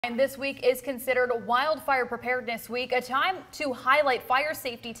And this week is considered Wildfire Preparedness Week, a time to highlight fire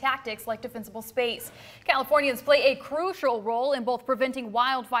safety tactics like defensible space. Californians play a crucial role in both preventing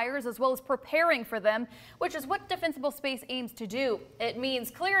wildfires as well as preparing for them, which is what defensible space aims to do. It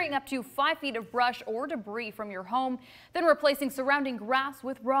means clearing up to 5 feet of brush or debris from your home, then replacing surrounding grass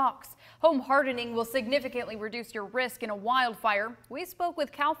with rocks. Home hardening will significantly reduce your risk in a wildfire. We spoke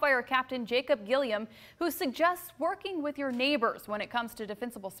with CAL FIRE Captain Jacob Gilliam, who suggests working with your neighbors when it comes to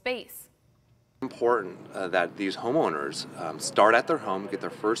defensible space. Important that these homeowners start at their home, get their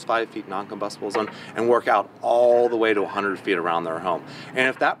first 5 feet non-combustible zone, and work out all the way to 100 feet around their home. And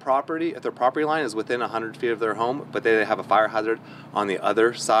if their property line is within 100 feet of their home, but they have a fire hazard on the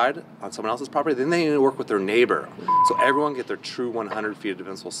other side, on someone else's property, then they need to work with their neighbor. So everyone get their true 100 feet of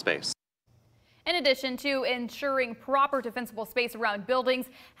defensible space. In addition to ensuring proper defensible space around buildings,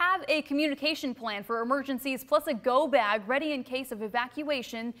 have a communication plan for emergencies plus a go bag ready in case of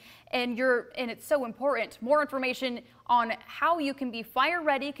evacuation. And it's so important. More information on how you can be fire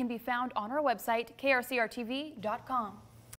ready can be found on our website, krcrtv.com.